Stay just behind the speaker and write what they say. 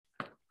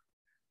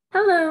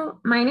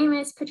Hello, my name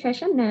is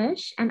Patricia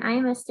Nush, and I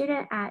am a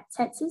student at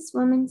Texas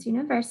Women's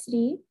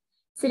University.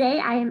 Today,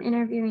 I am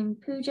interviewing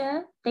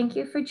Pooja. Thank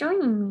you for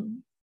joining me.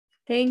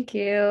 Thank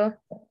you.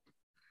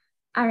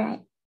 All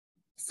right,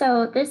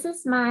 so this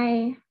is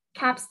my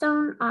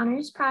capstone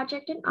honors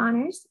project in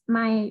honors.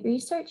 My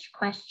research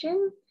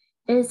question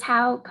is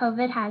how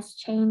COVID has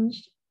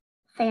changed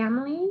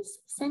families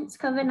since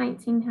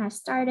COVID-19 has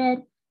started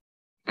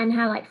and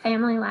how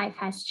family life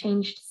has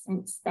changed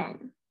since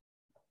then.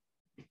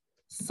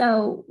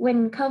 So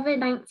when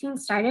COVID-19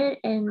 started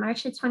in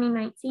March of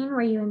 2019,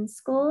 were you in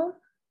school?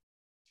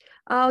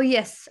 Oh,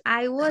 yes,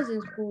 I was in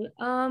school.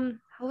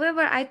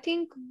 However, I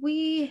think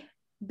we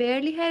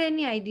barely had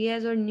any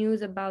ideas or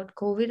news about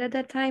COVID at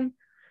that time.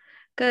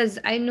 Because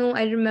I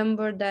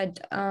remember that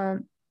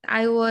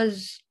I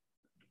was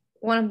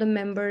one of the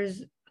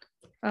members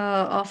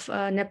of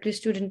Nepali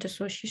Student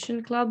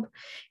Association Club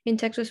in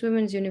Texas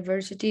Women's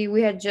University.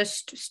 We had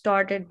just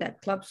started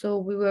that club, so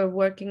we were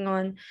working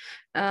on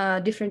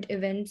different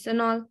events and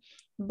all.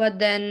 But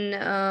then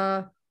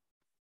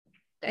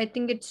I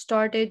think it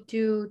started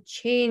to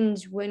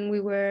change when we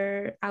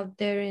were out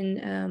there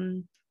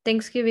in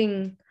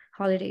Thanksgiving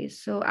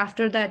holidays. So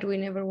after that, we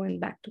never went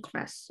back to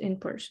class in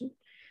person.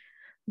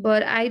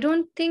 But I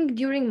don't think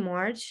during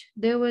March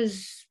there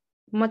was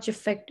much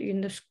effect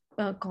in the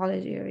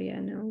college area.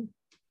 No,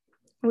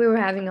 we were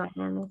having our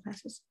normal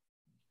classes.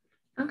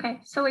 Okay,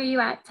 so were you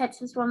at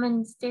Texas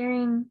Women's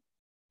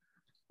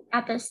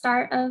at the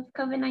start of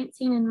COVID-19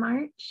 in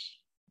March?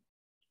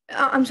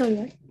 I'm sorry,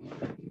 what?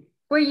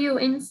 Were you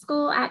in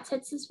school at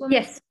Texas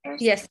Women's?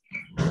 Yes.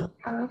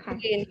 Oh,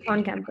 okay.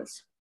 On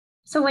campus.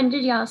 So when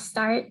did y'all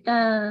start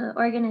the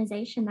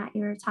organization that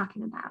you were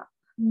talking about?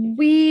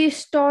 We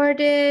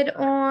started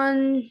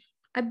on,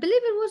 I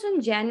believe it was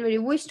in January.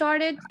 We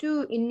started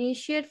to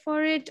initiate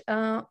for it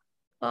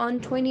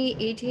on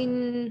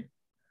 2018,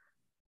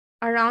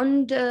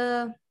 around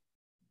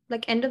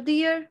end of the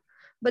year,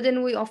 but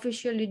then we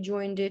officially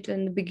joined it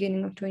in the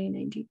beginning of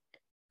 2019.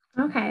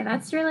 Okay,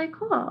 that's really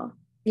cool.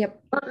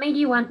 Yep. What made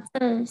you want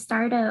to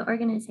start an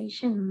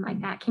organization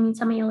like that? Can you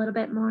tell me a little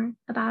bit more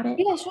about it?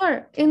 Yeah,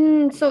 sure.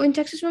 In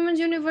Texas Women's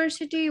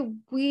University,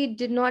 we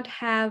did not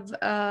have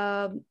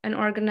an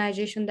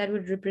organization that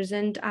would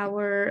represent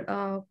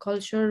our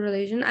cultural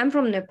religion. I'm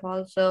from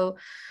Nepal, so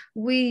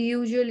we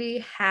usually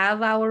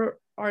have our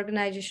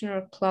organization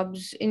or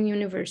clubs in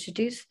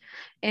universities,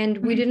 and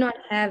we did not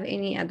have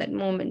any at that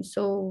moment.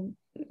 So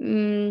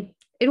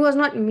it was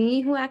not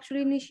me who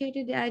actually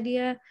initiated the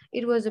idea.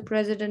 It was the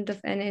president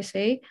of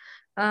NSA.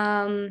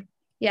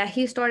 Yeah,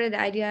 he started the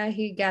idea.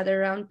 He gathered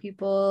around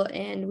people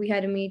and we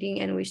had a meeting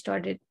and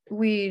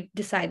we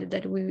decided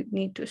that we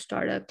need to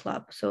start a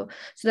club so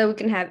that we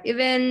can have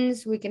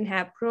events, we can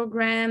have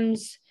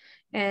programs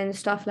and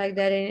stuff like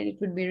that, and it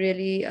would be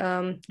really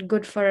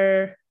good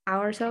for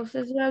ourselves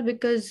as well,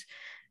 because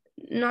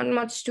not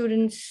much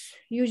students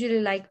usually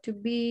like to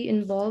be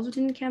involved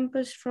in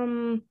campus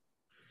from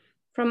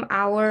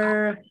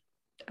our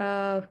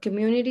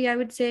community. I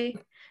would say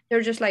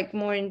they're just like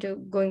more into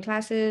going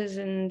classes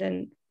and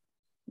then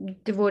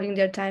devoting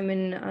their time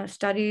in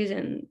studies,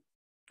 and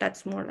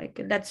that's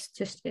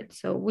just it.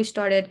 So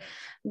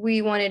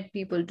we wanted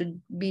people to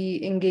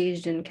be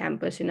engaged in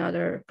campus in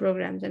other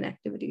programs and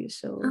activities,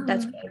 so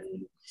that's why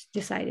we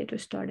decided to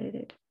start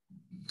it.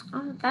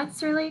 Oh,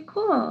 that's really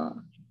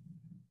cool.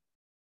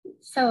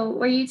 So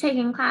were you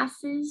taking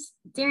classes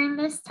during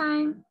this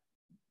time?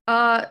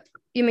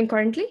 You mean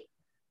currently?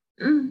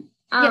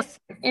 Yes.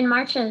 In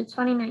March of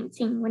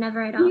 2019,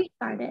 whenever it all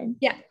started.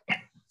 Yeah.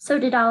 So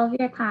did all of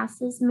your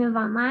classes move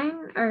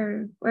online,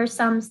 or were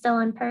some still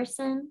in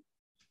person?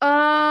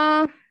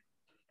 Those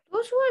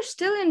who are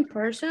still in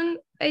person,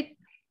 I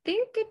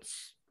think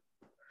it's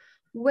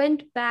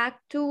went back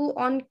to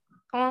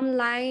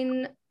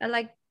online,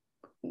 like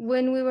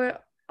when we were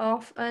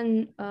off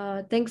on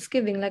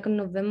Thanksgiving, like in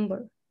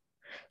November.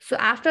 So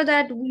after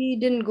that, we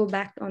didn't go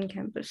back on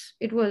campus.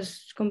 It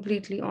was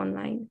completely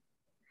online.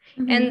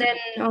 And then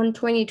on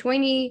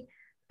 2020,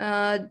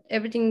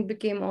 everything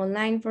became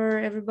online for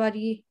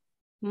everybody,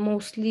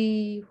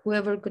 mostly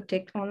whoever could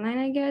take online,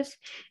 I guess.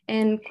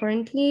 And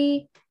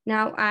currently,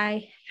 now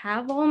I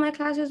have all my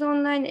classes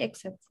online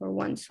except for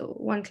one. So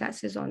one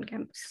class is on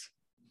campus.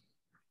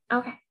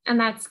 Okay. And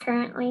that's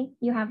currently,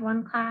 you have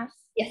one class?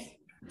 Yes.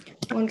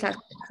 One class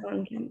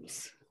on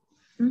campus.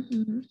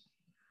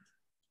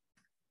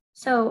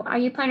 So are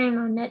you planning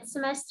on next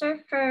semester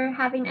for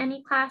having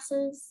any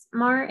classes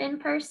more in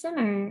person,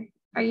 or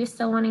are you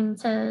still wanting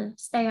to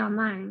stay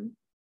online?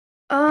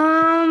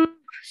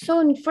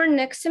 So for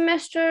next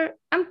semester,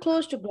 I'm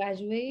close to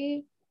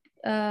graduate.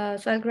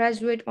 So I'll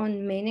graduate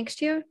on May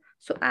next year.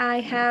 So I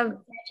have...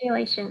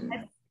 Congratulations.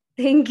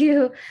 Thank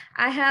you.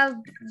 I have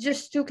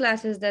just two or three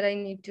classes that I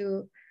need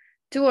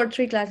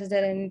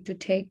to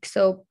take.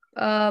 So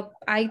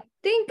I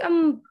think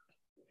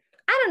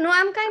I don't know,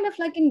 I'm kind of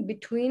like in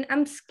between.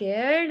 I'm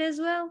scared as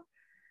well.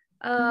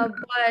 But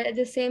at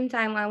the same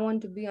time, I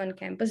want to be on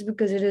campus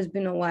because it has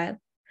been a while.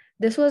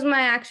 this was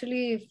my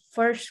actually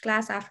first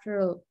class after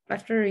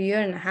a year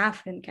and a half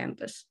in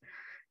campus,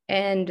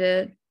 and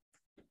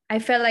I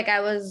felt like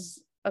I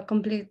was a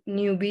complete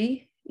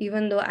newbie,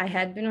 even though I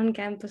had been on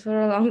campus for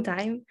a long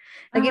time.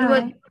 Like it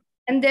was, Uh-huh.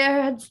 and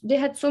they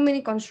had so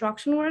many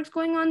construction works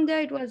going on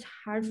there. It was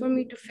hard for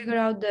me to figure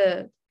out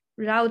the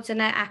routes.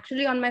 And I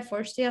actually, on my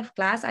first day of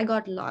class, I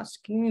got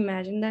lost. Can you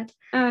imagine that?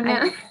 Oh I no.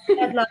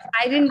 got lost.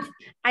 I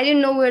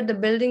didn't know where the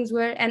buildings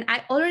were, and I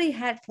already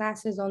had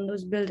classes on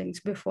those buildings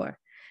before.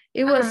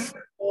 It Uh-huh. was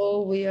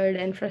so weird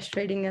and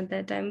frustrating at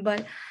that time. But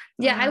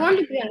yeah, I Uh, want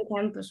to be on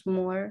campus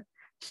more.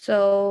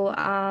 So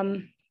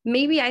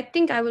maybe I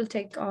think I will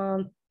take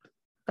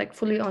like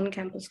fully on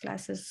campus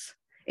classes,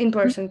 in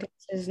person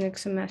classes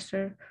next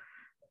semester.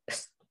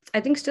 I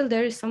think still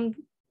there is some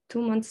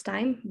 2 months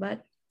time, but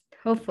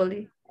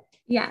hopefully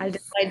I'll yes.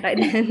 decide by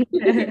then.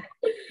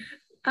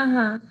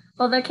 Uh-huh.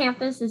 Well, the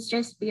campus is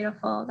just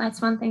beautiful.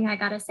 That's one thing I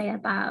gotta say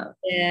about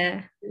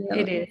Yeah,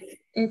 it you. is.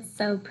 It's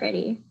so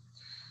pretty.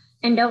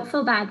 And don't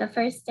feel bad. The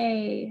first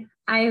day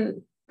I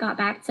got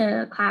back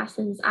to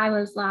classes, I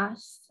was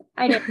lost.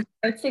 I didn't know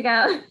where to go.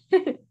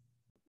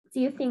 Do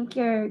you think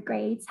your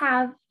grades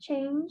have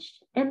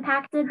changed,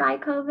 impacted by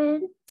COVID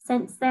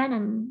since then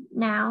and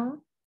now?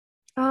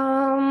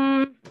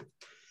 Um,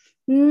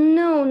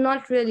 no,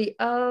 not really.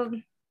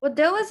 But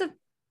there was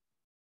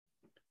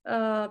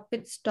a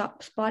pit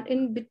stop spot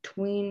in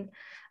between.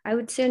 I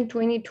would say in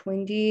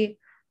 2020.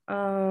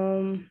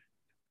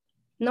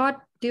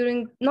 Not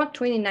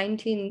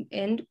 2019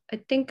 end. I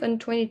think in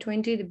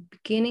 2020 the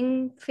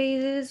beginning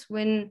phases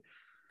when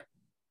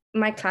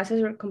my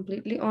classes were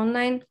completely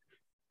online.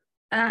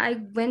 I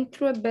went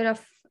through a bit of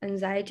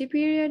anxiety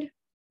period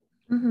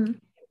Mm-hmm.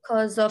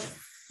 because of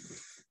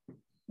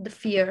the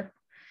fear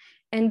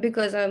and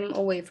because I'm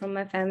away from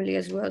my family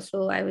as well.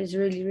 So I was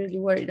really, really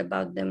worried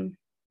about them.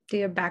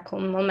 They're back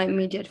home. All my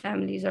immediate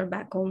families are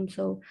back home.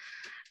 So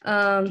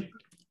um,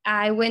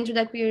 I went through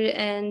that period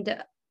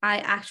and I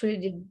actually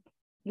did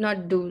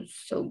not do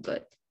so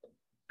good.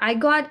 I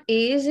got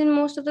A's in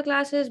most of the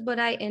classes, but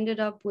I ended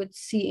up with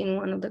C in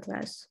one of the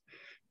class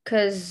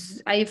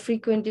because I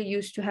frequently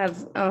used to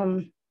have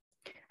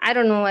I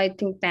don't know, I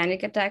think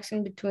panic attacks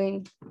in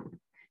between.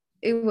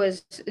 It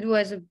was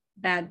a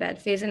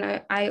bad phase,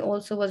 and I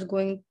also was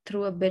going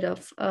through a bit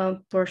of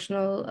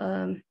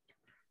personal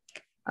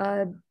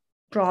uh,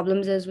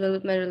 problems as well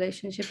with my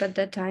relationship at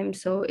that time.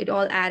 So it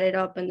all added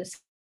up in the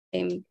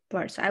same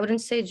part. So I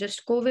wouldn't say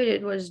just COVID.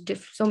 It was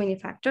so many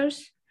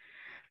factors.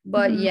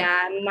 But Mm-hmm.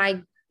 yeah,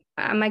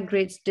 my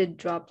grades did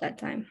drop that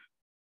time.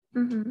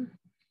 Mm-hmm.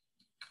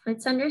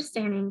 It's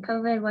understanding.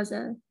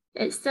 COVID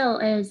it still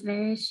is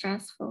very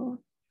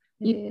stressful.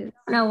 It You is.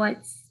 don't know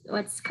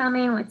what's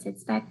coming, what's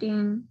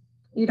expecting.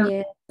 You don't know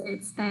Yeah. what to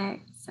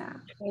expect. So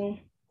True.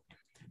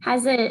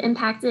 has it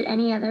impacted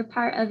any other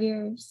part of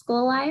your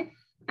school life?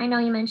 I know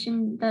you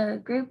mentioned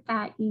the group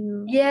that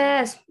you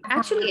Yes, have.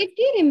 actually, it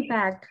did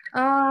impact.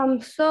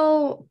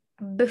 So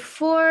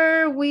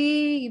before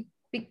we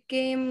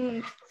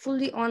became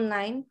fully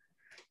online,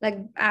 like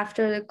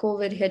after the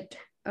COVID hit,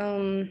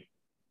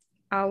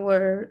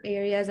 our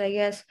areas, I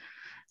guess,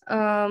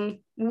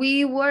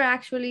 we were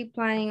actually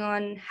planning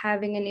on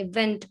having an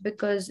event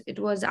because it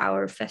was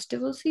our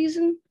festival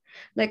season.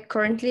 Like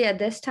currently at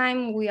this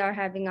time, we are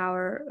having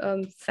our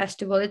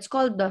festival. It's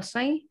called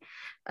Dasai.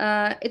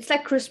 It's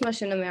like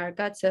Christmas in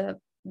America. It's a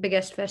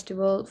biggest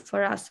festival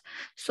for us.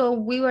 So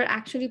we were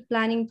actually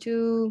planning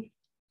to.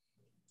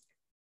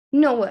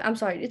 No, I'm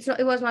sorry. It's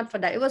not. It was not for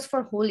that. It was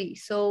for Holi.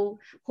 So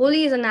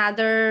Holi is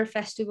another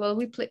festival.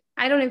 We play.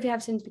 I don't know if you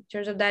have seen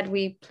pictures of that.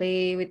 We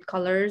play with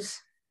colors.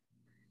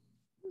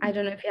 I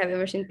don't know if you have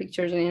ever seen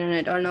pictures on the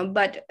internet or no,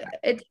 but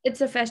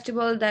it's a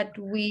festival that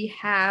we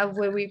have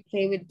where we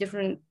play with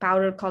different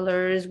powder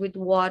colors, with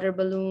water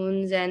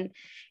balloons, and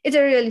it's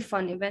a really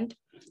fun event.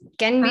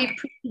 Can be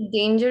pretty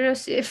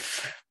dangerous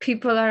if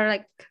people are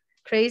like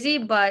crazy,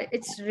 but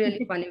it's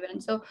really fun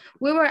event. So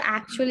we were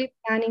actually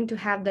planning to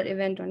have that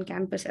event on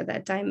campus at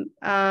that time.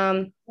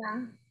 Yeah.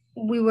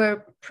 We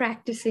were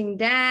practicing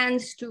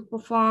dance to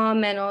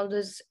perform and all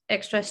this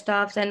extra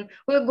stuff, and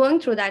we were going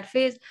through that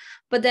phase.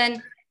 But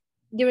then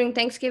during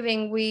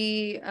Thanksgiving,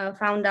 we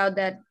found out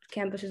that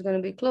campus is going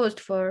to be closed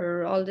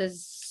for all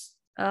these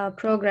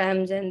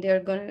programs, and they're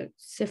going to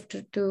shift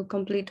to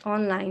complete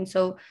online.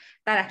 So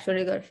that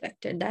actually got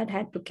affected. That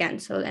had to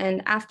cancel.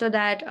 And after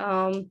that,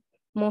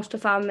 most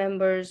of our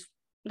members,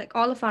 like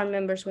all of our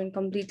members, went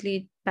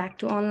completely back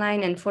to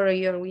online. And for a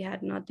year, we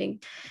had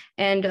nothing.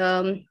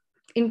 And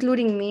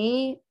including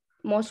me,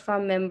 most of our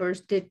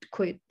members did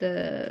quit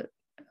the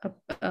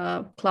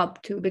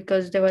club too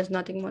because there was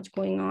nothing much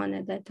going on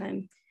at that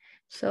time.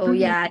 So Mm-hmm.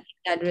 yeah, I think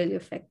that really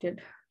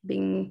affected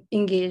being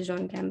engaged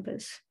on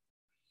campus.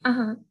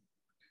 Uh-huh.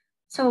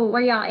 So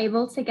were y'all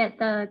able to get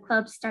the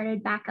club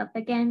started back up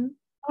again?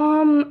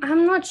 I'm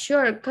not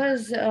sure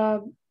because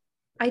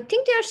I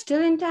think they are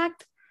still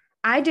intact.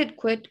 I did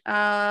quit.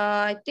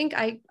 I think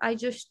I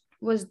just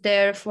was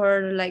there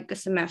for like a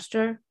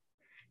semester.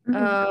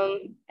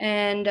 Mm-hmm.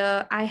 And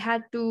I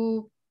had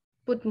to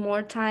put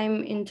more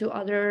time into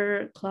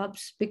other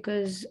clubs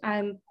because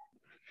I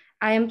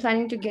am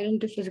planning to get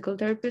into physical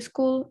therapy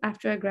school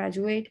after I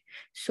graduate.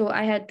 So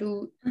I had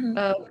to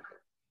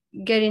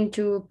get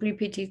into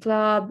pre-PT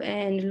club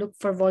and look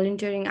for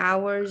volunteering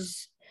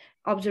hours,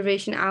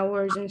 observation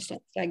hours, and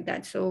stuff like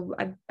that. So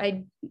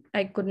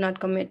I could not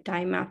commit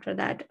time after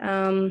that.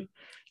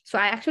 So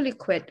I actually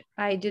quit.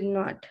 I did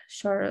not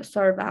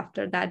serve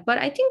after that. But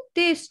I think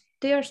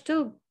they are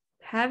still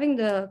having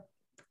the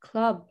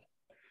club.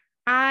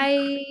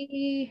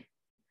 I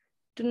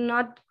do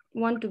not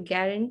want to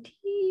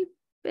guarantee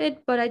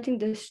it, but I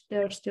think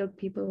there are still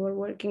people who are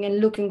working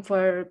and looking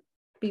for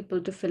people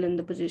to fill in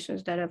the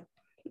positions that have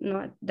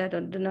not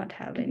do not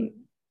have any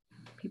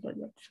people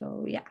yet.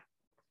 So yeah.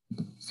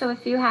 So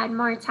if you had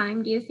more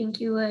time, do you think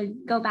you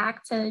would go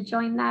back to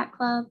join that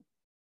club?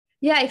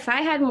 Yeah, if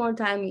I had more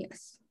time,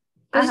 yes.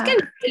 Because it can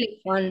be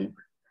really fun.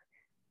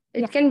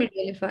 It can be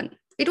really fun.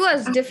 It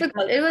was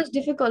difficult. It was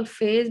difficult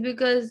phase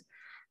because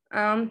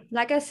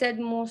like I said,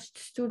 most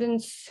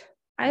students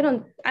I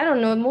don't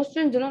know, most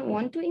students do not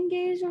want to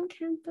engage on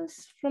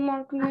campus from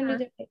our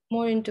community. They're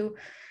more into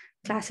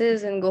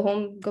classes and go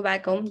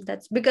back home.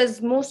 That's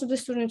because most of the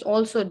students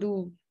also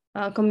do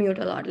commute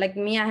a lot. Like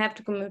me, I have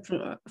to commute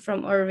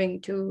from Irving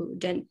to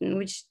Denton,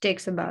 which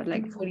takes about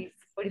like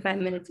 45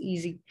 minutes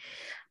easy.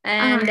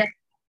 And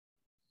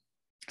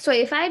so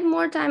if I had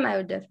more time, I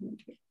would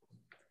definitely.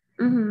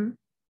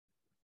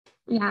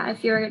 Yeah,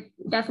 if you're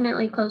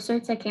definitely closer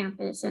to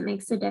campus, it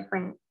makes a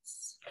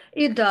difference.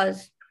 It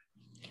does.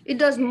 It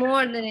does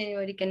more than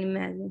anybody can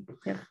imagine.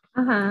 Yeah.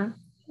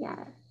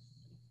 Yeah.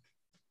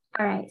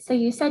 All right. So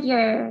you said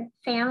your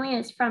family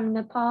is from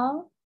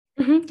Nepal.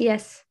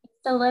 Yes. You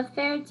still live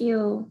there? Do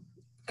you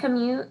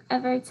commute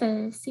ever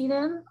to see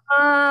them?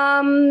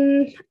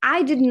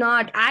 I did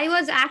not. I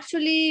was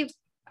actually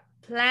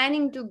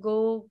planning to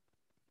go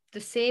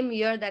the same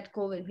year that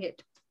COVID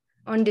hit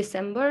on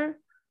December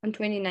on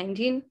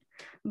 2019,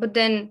 but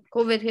then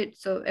COVID hit,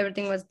 so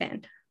everything was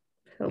banned.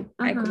 So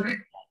I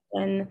couldn't.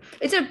 And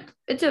it's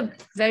a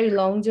very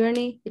long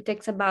journey. It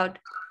takes about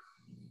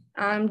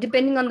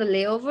depending on the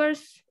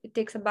layovers, it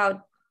takes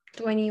about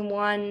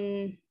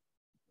 21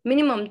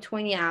 minimum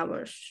 20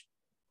 hours.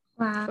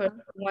 Wow. For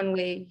one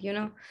way, you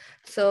know,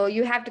 so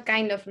you have to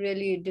kind of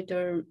really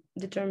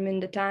determine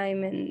the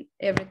time and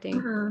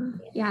everything.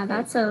 Yeah,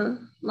 that's a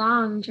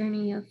long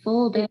journey, a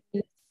full day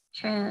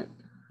trip.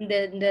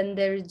 Then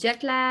there's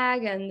jet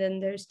lag, and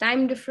then there's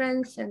time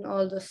difference and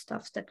all the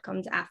stuff that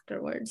comes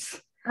afterwards.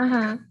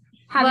 Have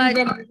But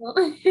you been able?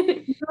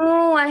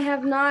 no, I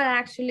have not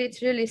actually.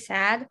 It's really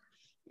sad.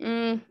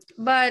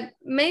 But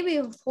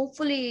maybe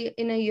hopefully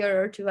in a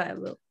year or two I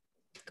will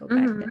go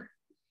back there.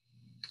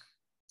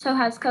 So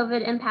has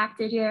COVID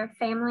impacted your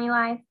family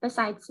life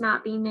besides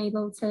not being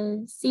able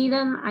to see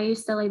them? Are you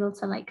still able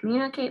to like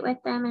communicate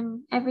with them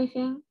and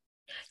everything?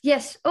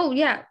 Yes. Oh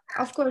yeah,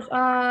 of course.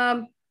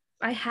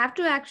 I have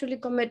to actually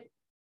commit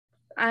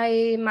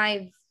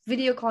my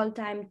video call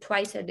time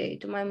twice a day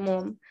to my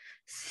mom.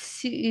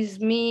 She is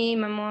me,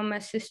 my mom, my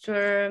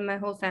sister, my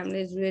whole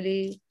family is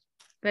really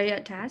very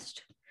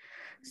attached.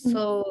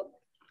 So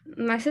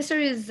my sister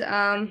is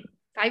 5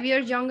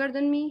 years younger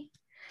than me,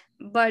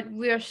 but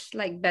we're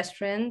like best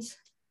friends.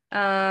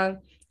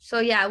 So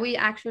yeah, we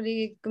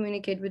actually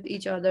communicate with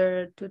each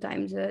other 2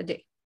 times a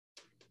day.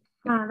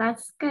 Oh,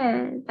 that's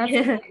good. That's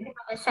good to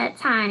have a set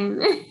time.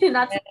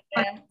 That's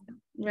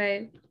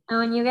right. And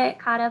when you get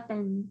caught up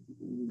in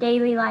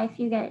daily life,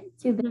 you get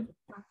too busy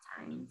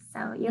sometimes.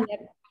 So you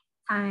have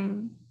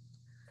time.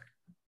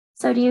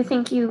 So do you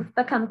think you've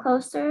become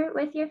closer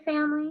with your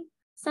family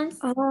since?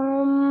 Is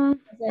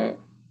it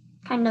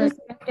kind of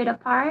drifted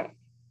apart?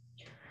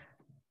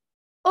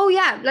 Oh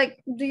yeah,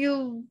 like do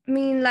you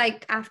mean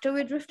like after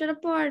we drifted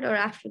apart or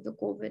after the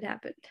COVID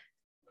happened?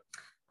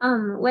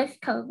 With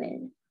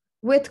COVID.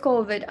 With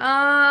COVID.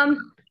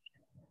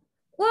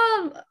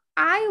 Well,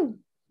 I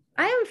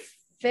am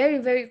very,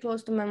 very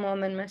close to my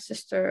mom and my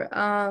sister.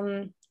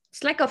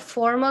 It's like a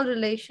formal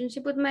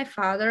relationship with my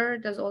father.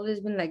 It has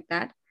always been like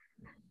that.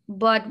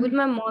 But with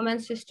my mom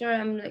and sister,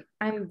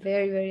 I'm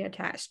very, very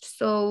attached.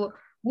 So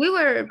we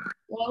were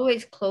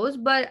always close,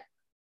 but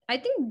I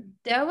think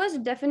there was a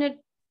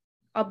definite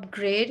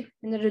upgrade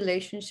in the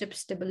relationship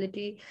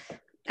stability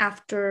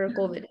after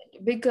COVID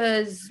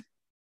because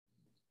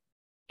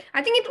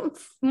I think it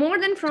was more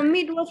than from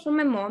me, it was from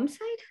my mom's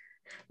side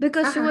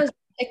because she was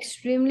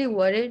extremely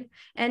worried.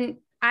 And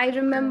I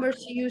remember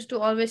she used to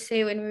always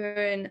say when we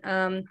were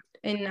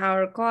in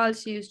our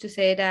calls, she used to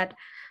say that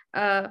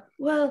I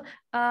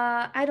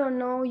don't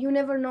know, you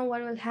never know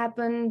what will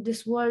happen,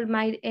 this world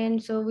might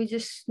end, so we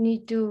just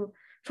need to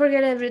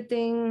forget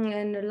everything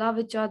and love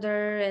each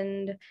other,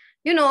 and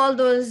you know, all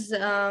those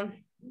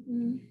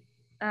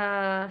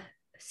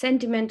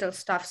sentimental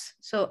stuffs.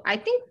 So I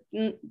think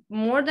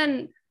more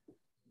than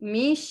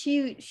me,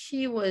 she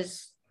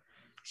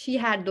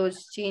had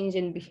those change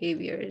in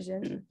behaviors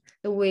and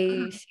the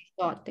way she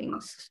saw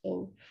things.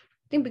 So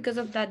I think because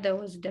of that, there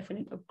was a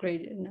definite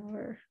upgrade in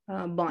our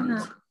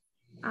bonds.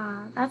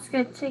 That's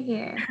good to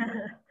hear.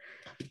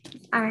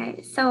 All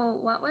right. So,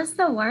 what was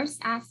the worst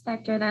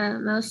aspect or the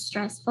most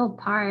stressful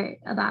part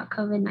about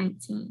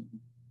COVID-19?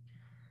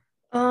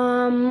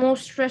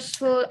 Most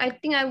stressful, I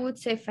think I would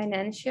say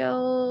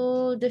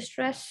financial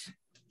distress.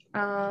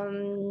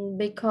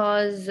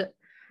 Because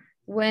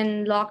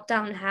when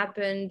lockdown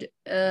happened,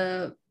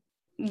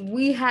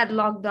 we had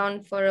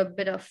lockdown for a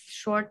bit of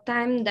short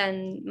time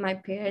than my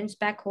parents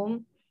back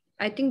home.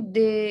 I think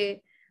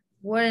they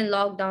were in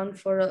lockdown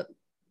for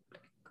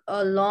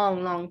a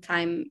long, long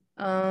time.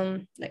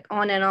 Like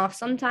on and off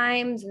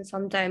sometimes, and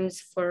sometimes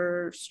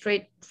for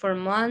straight for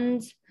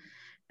months.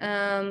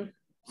 Um,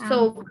 Wow.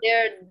 so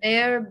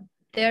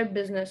their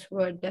business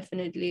was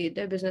definitely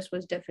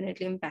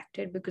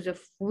impacted, because of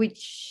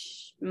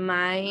which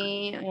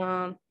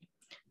my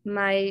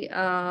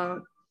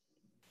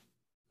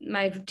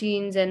my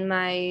routines and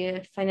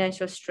my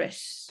financial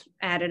stress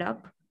added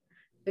up,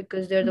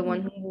 because they're the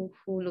one Mhm.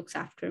 who looks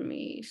after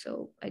me.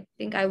 So I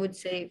think I would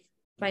say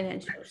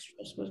financial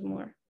stress was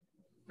more.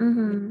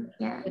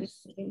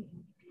 Yes.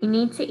 You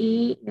need to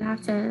eat. You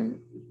have to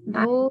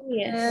buy Oh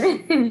yes.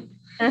 food.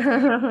 And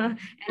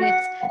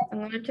I'm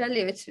gonna tell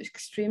you, it's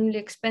extremely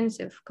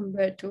expensive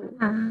compared to,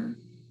 uh,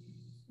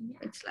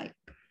 it's like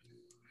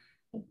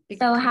a big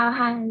so,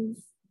 thing.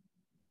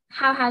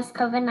 how has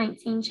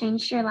COVID-19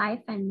 changed your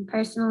life and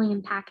personally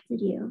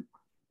impacted you?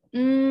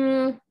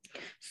 Mm,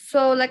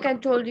 so like I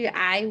told you,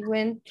 I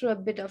went through a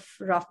bit of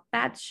rough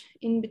patch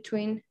in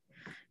between.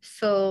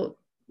 So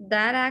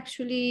that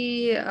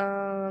actually,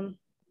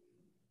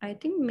 I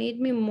think, made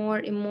me more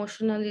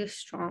emotionally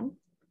strong,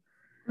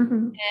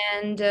 Mm-hmm.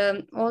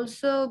 and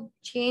also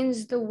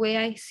changed the way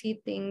I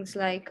see things.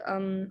 Like,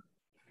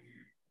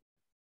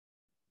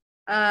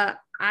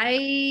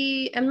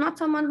 I am not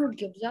someone who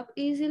gives up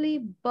easily,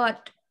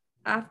 but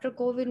after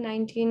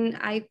COVID-19,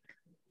 I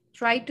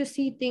try to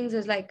see things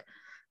as like,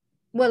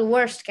 well,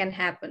 worst can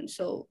happen.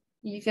 So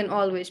you can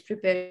always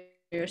prepare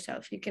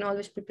yourself. You can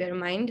always prepare your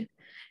mind.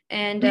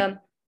 And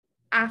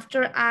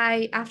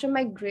after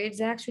my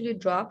grades actually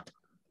dropped,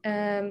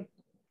 um,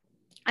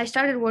 I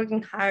started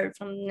working hard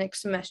from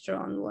next semester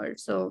onward.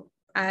 So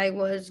I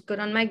was good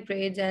on my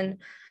grades, and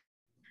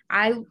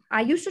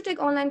I used to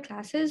take online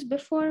classes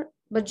before,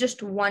 but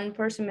just one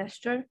per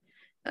semester,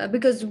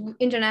 because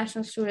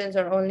international students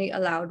are only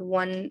allowed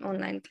one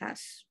online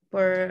class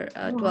per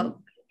 12, Wow.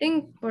 I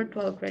think, per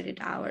 12 credit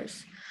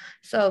hours.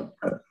 So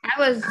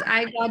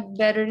I got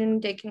better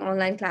in taking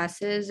online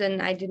classes,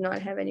 and I did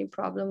not have any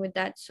problem with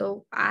that.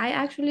 So I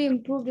actually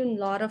improved in a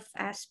lot of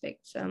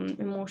aspects,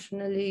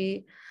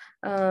 emotionally.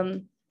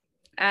 Um,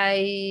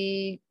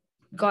 I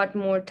got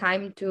more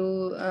time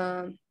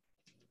to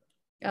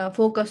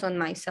focus on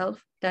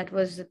myself. That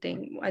was the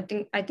thing. I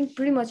think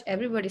pretty much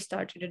everybody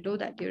started to do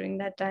that during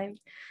that time.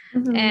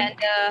 Mm-hmm. And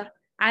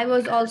I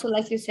was also,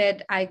 like you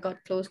said, I got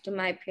close to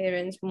my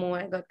parents more.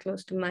 I got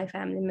close to my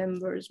family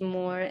members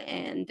more,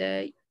 and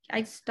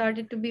I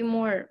started to be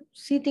more,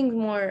 see things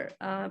more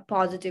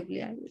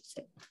positively, I would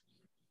say.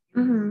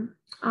 Mm-hmm.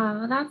 Oh,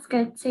 well, that's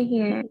good to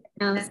hear.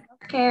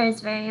 Self-care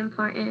is very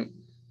important.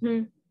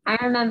 Mhm. I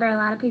remember a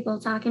lot of people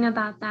talking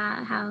about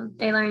that, how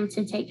they learned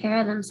to take care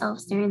of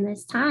themselves during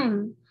this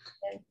time.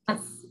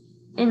 That's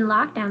in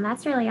lockdown.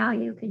 That's really all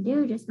you could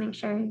do. Just make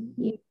sure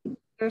you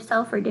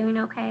yourself are doing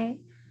okay.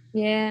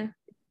 Yeah,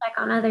 Check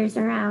on others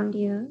around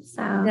you.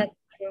 So, that's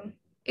true.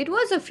 It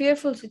was a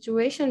fearful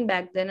situation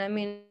back then. I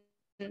mean,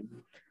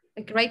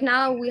 like right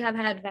now we have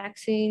had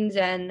vaccines,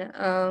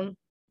 um,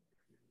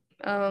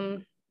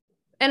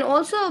 and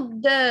also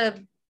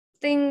the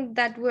thing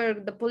that were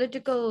the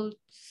political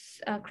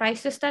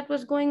crisis that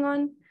was going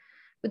on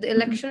with the mhm,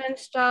 election and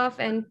stuff,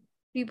 and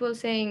people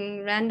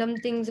saying random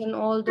things, and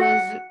all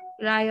those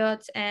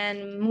riots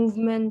and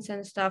movements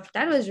and stuff,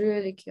 that was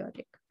really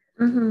chaotic.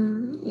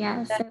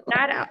 yes, that, it was.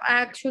 that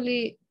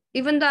actually,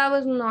 even though I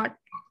was not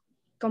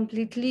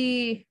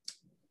completely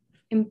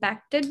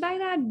impacted by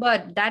that,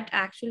 but that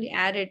actually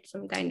added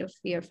some kind of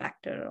fear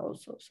factor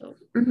also. So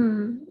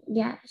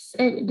Yes,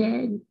 it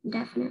did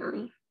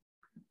definitely.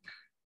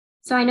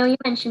 So I know you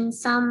mentioned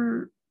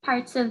some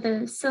parts of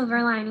the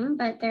silver lining,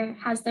 but there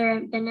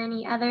been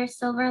any other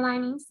silver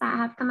linings that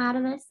have come out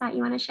of this that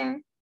you want to share?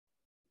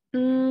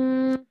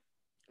 mm,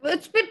 well,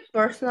 it's a bit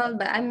personal,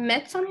 but I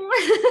met someone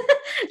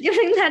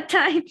during that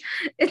time.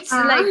 It's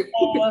Uh, like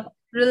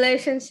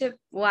relationship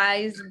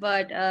wise,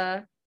 but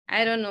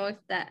I don't know if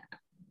that,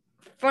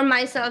 for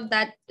myself,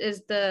 that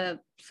is the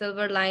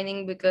silver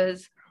lining,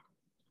 because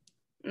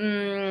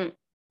um,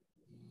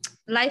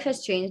 life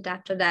has changed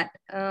after that.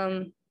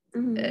 Uh,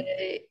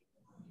 mhm,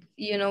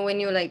 when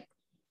you like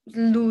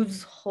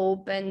lose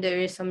hope, and there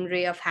is some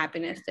ray of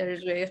happiness, there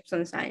is ray of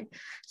sunshine.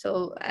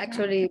 So yeah.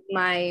 actually,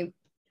 my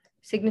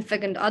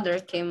significant other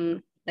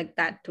came like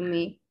that to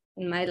me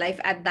in my life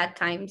at that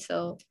time.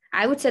 So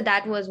I would say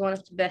that was one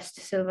of the best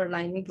silver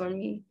lining for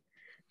me.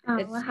 Oh, well,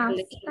 It's how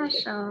literally.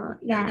 special.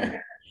 Yeah.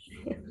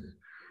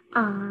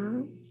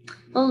 Um,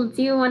 well,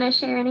 do you want to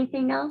share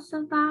anything else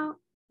about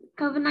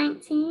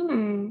COVID-19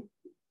 or?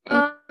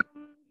 um,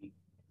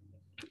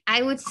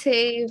 I would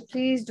say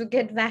please do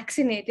get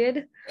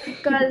vaccinated,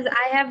 because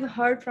I have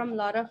heard from a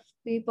lot of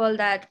people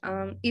that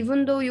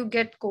even though you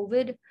get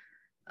COVID,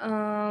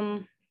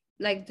 um,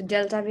 like the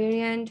Delta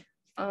variant,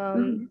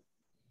 um,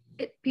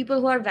 Mhm,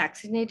 people who are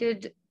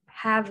vaccinated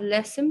have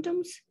less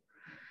symptoms,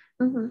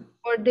 mhm,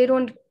 or they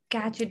don't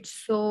catch it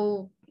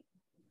so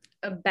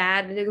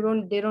bad. They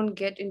don't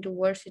get into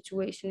worse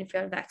situation if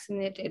you're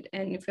vaccinated,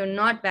 and if you're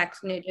not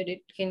vaccinated,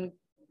 it can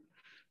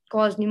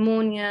cause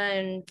pneumonia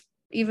and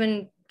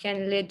even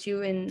can lead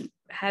you in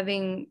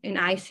having an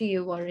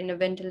ICU or in a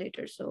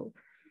ventilator. So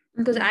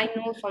because mhm, I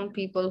know some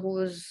people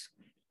who,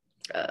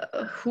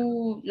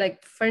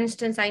 like, for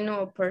instance, I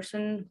know a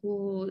person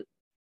who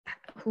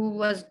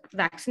was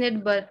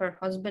vaccinated but her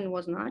husband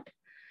was not,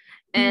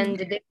 mhm, and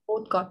they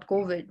both got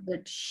COVID,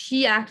 but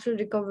she actually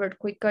recovered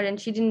quicker and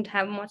she didn't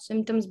have much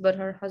symptoms. But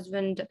her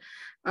husband,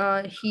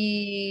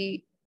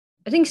 he,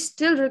 I think,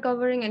 still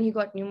recovering, and he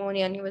got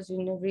pneumonia and he was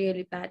in a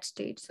really bad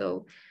state.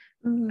 So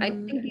I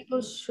mhm, think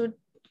people should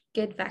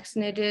get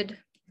vaccinated.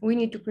 We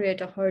need to create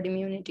a herd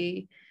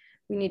immunity.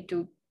 We need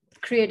to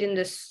create in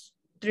this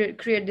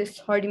create this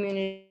herd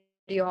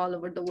immunity all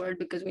over the world,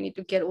 because we need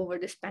to get over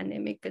this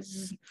pandemic.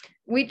 Because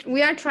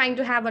we are trying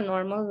to have a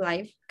normal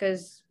life,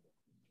 because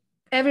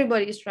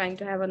everybody is trying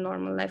to have a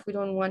normal life. We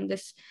don't want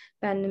this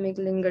pandemic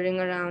lingering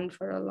around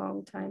for a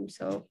long time.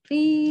 So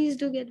please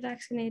do get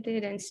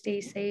vaccinated and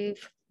stay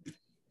safe.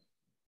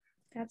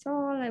 That's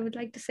all I would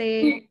like to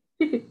say.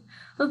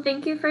 Well,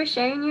 thank you for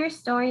sharing your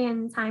story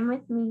and time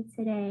with me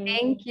today.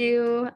 Thank you.